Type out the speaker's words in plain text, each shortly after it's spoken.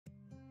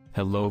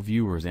Hello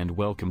viewers and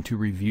welcome to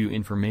Review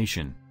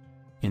Information.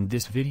 In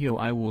this video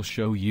I will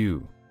show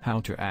you how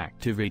to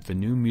activate the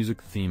new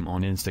music theme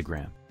on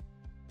Instagram.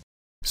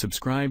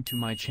 Subscribe to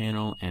my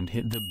channel and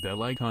hit the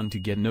bell icon to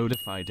get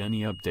notified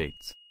any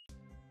updates.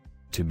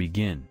 To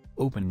begin,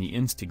 open the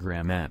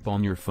Instagram app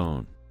on your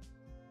phone.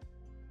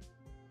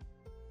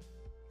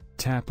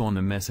 Tap on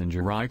the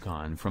messenger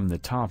icon from the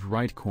top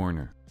right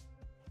corner.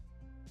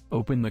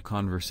 Open the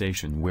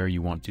conversation where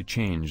you want to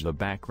change the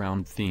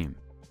background theme.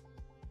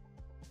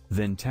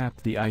 Then tap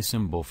the eye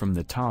symbol from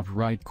the top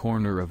right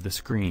corner of the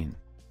screen.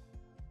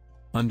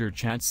 Under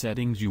chat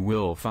settings you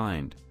will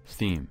find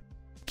theme.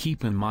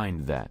 Keep in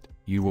mind that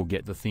you will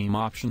get the theme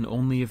option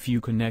only if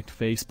you connect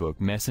Facebook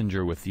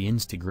Messenger with the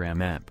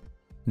Instagram app.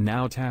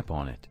 Now tap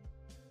on it.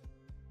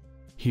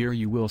 Here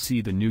you will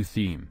see the new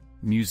theme,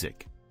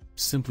 music.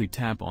 Simply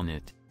tap on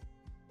it.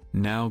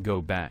 Now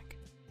go back.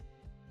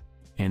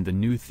 And the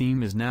new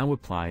theme is now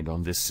applied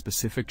on this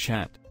specific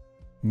chat.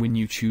 When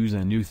you choose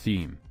a new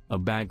theme, a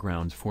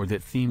background for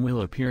that theme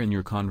will appear in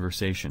your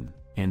conversation,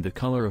 and the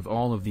color of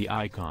all of the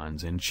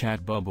icons and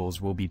chat bubbles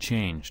will be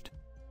changed.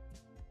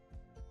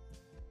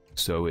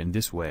 So in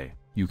this way,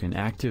 you can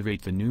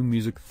activate the new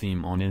music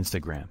theme on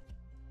Instagram.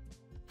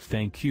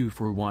 Thank you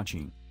for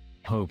watching.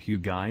 Hope you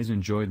guys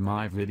enjoyed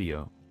my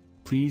video.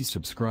 Please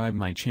subscribe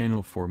my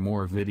channel for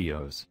more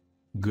videos.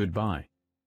 Goodbye.